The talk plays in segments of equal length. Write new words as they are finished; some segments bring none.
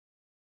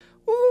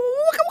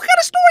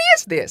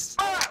What's this?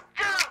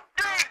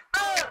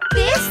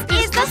 This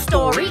is the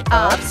story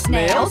of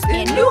snails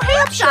in New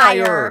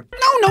Hampshire.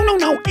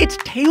 No. It's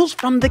Tales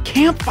from the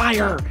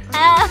Campfire.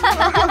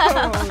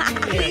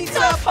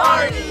 Pizza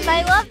party!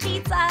 I love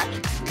pizza.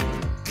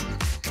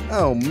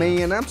 Oh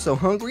man, I'm so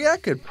hungry I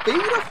could feed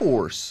a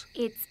horse.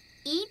 It's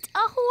eat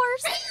a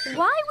horse?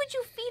 Why would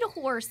you feed a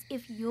horse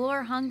if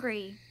you're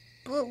hungry?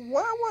 But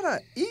why would I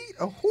eat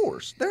a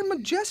horse? They're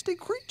majestic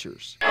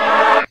creatures.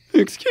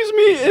 Excuse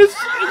me, is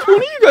one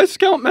of you guys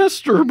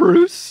Scoutmaster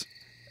Bruce?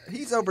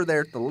 He's over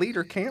there at the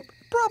leader camp,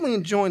 probably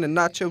enjoying a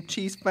nacho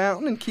cheese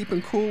fountain and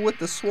keeping cool with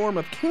the swarm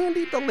of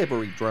candy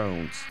delivery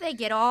drones. They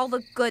get all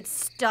the good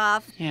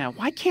stuff. Yeah,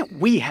 why can't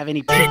we have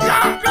any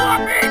pizza?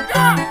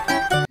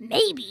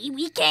 Maybe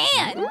we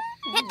can.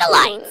 Hit the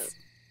lights.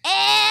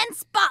 And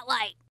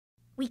spotlight.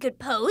 We could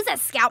pose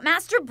as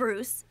Scoutmaster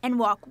Bruce and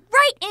walk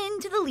right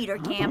into the leader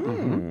camp.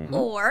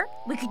 Or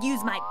we could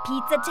use my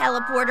pizza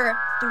teleporter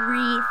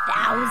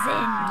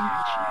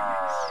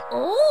 3000.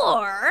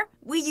 Or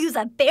we use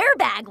a bear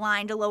bag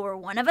line to lower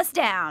one of us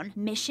down.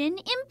 Mission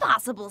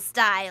Impossible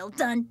style.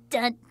 Dun,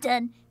 dun,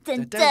 dun,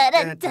 dun, dun,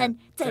 dun, dun,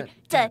 dun,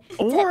 dun.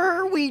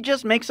 Or we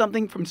just make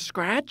something from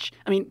scratch?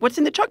 I mean, what's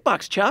in the Chuck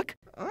box, Chuck?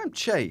 I'm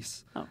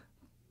Chase. Oh.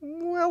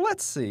 Well,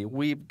 let's see.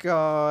 We've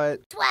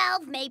got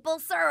 12 maple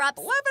syrups.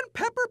 11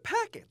 pepper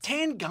packets.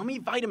 10 gummy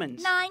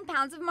vitamins. 9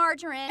 pounds of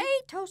margarine. 8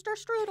 toaster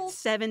strudels.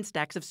 7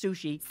 stacks of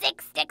sushi.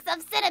 6 sticks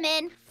of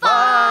cinnamon.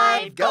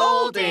 5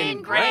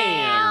 golden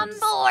grams.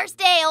 4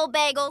 stale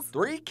bagels.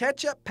 3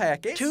 ketchup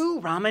packets.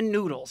 2 ramen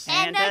noodles.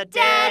 And a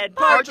dead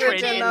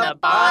partridge in the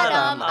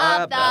bottom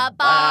of the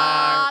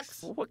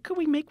box. Well, what could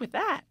we make with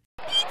that?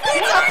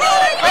 Pizza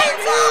party!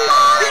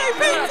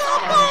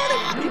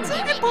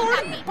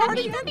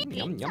 Yum,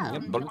 yum,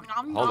 yum.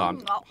 Hold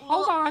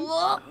on.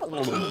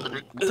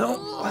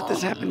 Don't let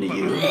this happen to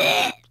you.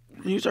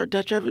 Use our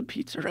Dutch oven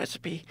pizza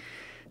recipe.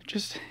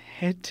 Just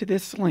head to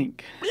this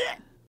link.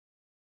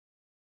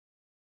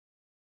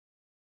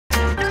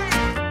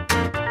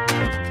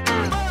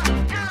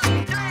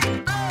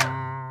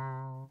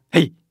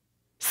 Hey!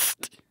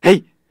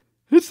 Hey!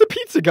 It's the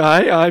pizza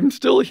guy. I'm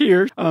still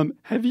here.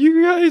 Have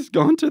you guys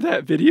gone to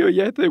that video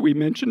yet that we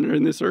mentioned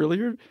in this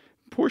earlier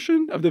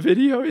portion of the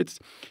video? It's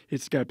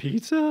got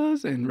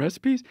pizzas and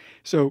recipes.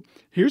 So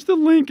here's the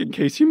link in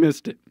case you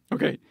missed it.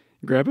 Okay,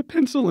 grab a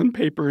pencil and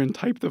paper and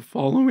type the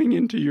following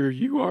into your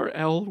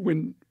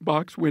URL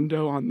box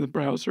window on the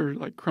browser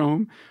like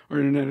Chrome or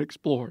Internet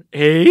Explorer.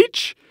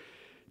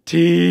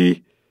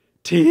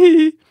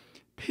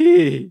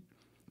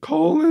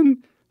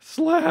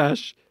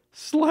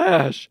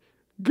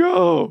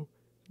 http://go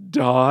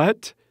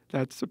dot,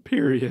 that's a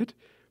period,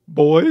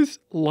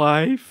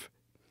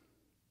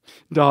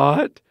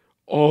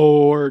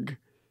 boyslife.org,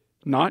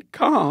 not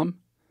com,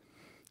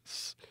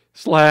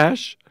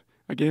 slash,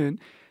 again,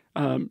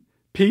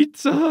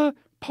 pizza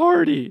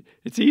party.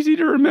 It's easy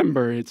to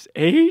remember. It's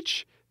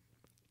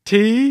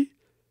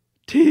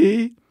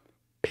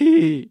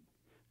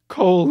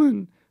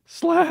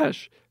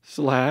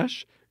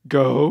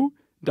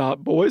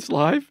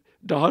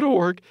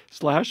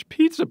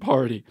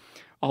party.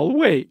 I'll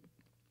wait.